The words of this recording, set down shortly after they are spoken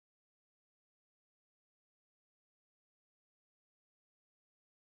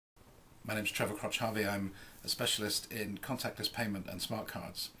My name is Trevor Crotch-Harvey. I'm a specialist in contactless payment and smart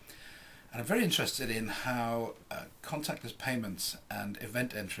cards. And I'm very interested in how contactless payments and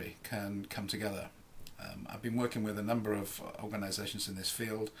event entry can come together. I've been working with a number of organizations in this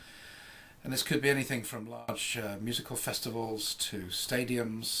field, and this could be anything from large musical festivals to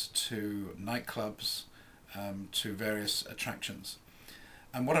stadiums to nightclubs to various attractions.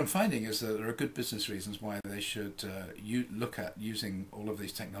 And what I'm finding is that there are good business reasons why they should look at using all of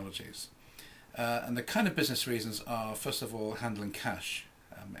these technologies. And the kind of business reasons are, first of all, handling cash.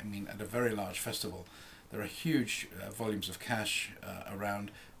 I mean, at a very large festival, there are huge volumes of cash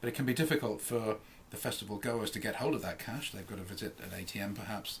around, but it can be difficult for the festival goers to get hold of that cash. They've got to visit an ATM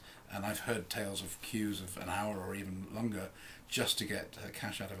perhaps, and I've heard tales of queues of an hour or even longer just to get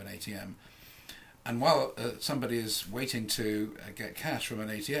cash out of an ATM. And while somebody is waiting to get cash from an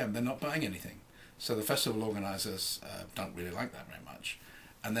ATM, they're not buying anything. So the festival organisers don't really like that very much.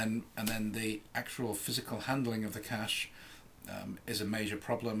 And then the actual physical handling of the cash is a major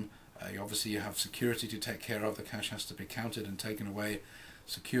problem. Obviously you have security to take care of. The cash has to be counted and taken away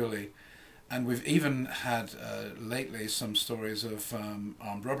securely. And we've even had lately some stories of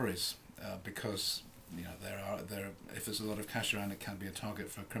armed robberies because if there's a lot of cash around, it can be a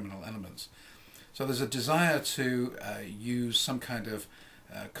target for criminal elements. So there's a desire to use some kind of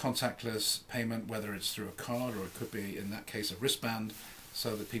contactless payment, whether it's through a card or it could be, in that case, a wristband,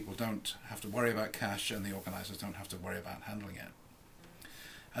 so that people don't have to worry about cash and the organisers don't have to worry about handling it.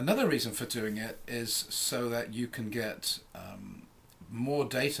 Another reason for doing it is so that you can get more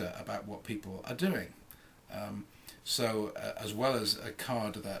data about what people are doing. As well as a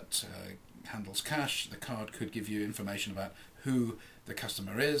card that handles cash, the card could give you information about who the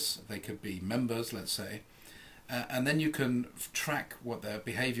customer is. They could be members, let's say, and then you can track what their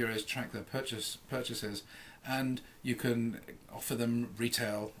behavior is, track their purchases, and you can offer them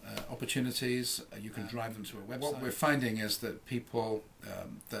retail opportunities. You can drive them to a website. What we're finding is that people,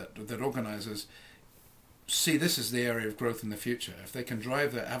 that organisers see this as the area of growth in the future. If they can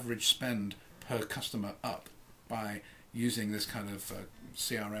drive their average spend per customer up by using this kind of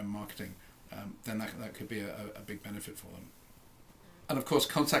CRM marketing, then that could be a big benefit for them. And of course,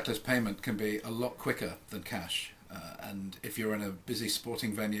 contactless payment can be a lot quicker than cash. And if you're in a busy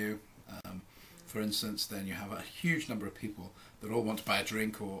sporting venue, for instance, then you have a huge number of people that all want to buy a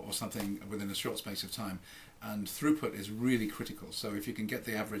drink or something within a short space of time. And throughput is really critical. So if you can get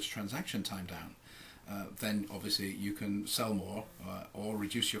the average transaction time down, then obviously you can sell more or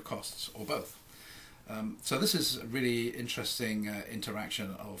reduce your costs, or both. So this is a really interesting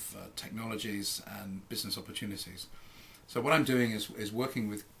interaction of technologies and business opportunities. So what I'm doing is working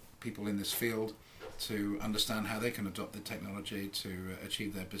with people in this field to understand how they can adopt the technology to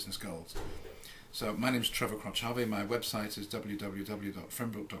achieve their business goals. So my name is Trevor Crotch-Harvey. My website is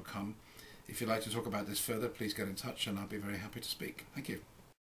www.friendbook.com. If you'd like to talk about this further, please get in touch and I'll be very happy to speak. Thank you.